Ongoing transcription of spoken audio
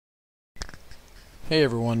Hey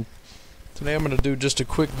everyone, today I'm going to do just a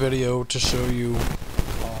quick video to show you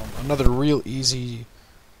another real easy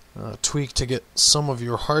tweak to get some of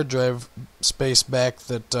your hard drive space back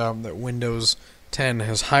that Windows 10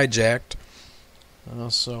 has hijacked.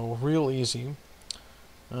 So real easy.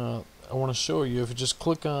 I want to show you, if you just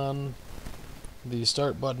click on the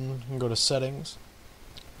start button and go to settings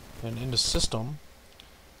and into system,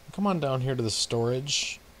 come on down here to the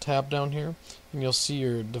storage tab down here and you'll see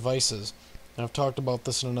your devices. And I've talked about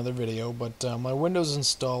this in another video, but my Windows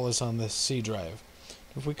install is on this C drive.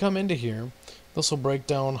 If we come into here, this will break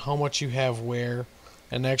down how much you have where,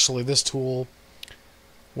 and actually this tool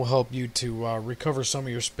will help you to recover some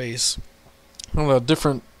of your space. I have a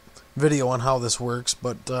different video on how this works,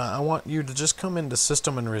 but I want you to just come into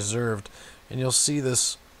System and Reserved, and you'll see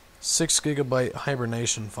this 6 GB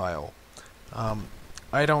Hibernation file.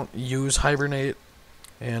 I don't use Hibernate,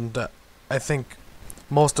 and I think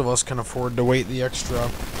most of us can afford to wait the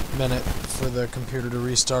extra minute for the computer to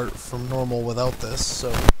restart from normal without this.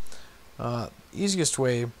 So, easiest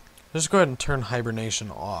way, just go ahead and turn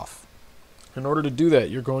hibernation off. In order to do that,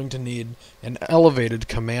 you're going to need an elevated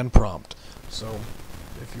command prompt. So,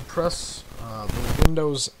 if you press the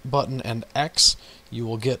Windows button and X, you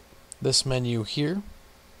will get this menu here.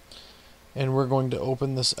 And we're going to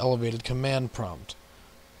open this elevated command prompt.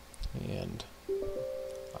 And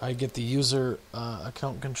I get the user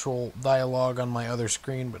account control dialog on my other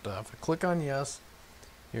screen, but if I click on yes,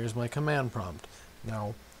 here's my command prompt.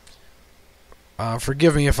 Now,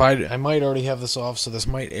 forgive me if I might already have this off, so this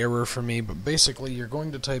might error for me, but basically you're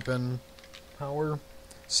going to type in power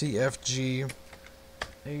CFG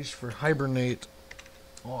H for hibernate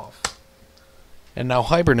off. And now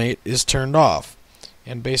hibernate is turned off.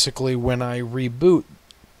 And basically when I reboot,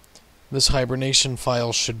 this hibernation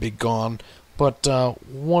file should be gone. But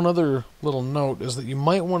one other little note is that you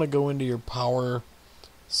might want to go into your power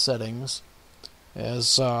settings,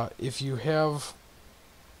 as if you have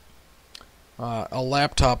a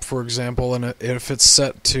laptop, for example, and if it's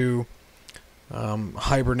set to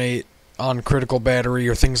hibernate on critical battery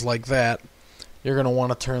or things like that, you're going to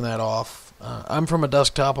want to turn that off. I'm from a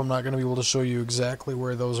desktop. I'm not going to be able to show you exactly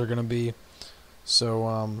where those are going to be.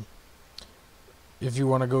 So if you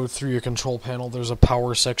want to go through your control panel, there's a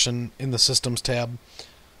power section in the Systems tab.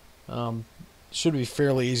 Should be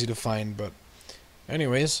fairly easy to find, but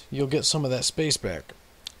anyways, you'll get some of that space back.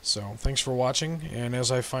 So thanks for watching, and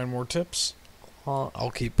as I find more tips,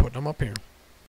 I'll keep putting them up here.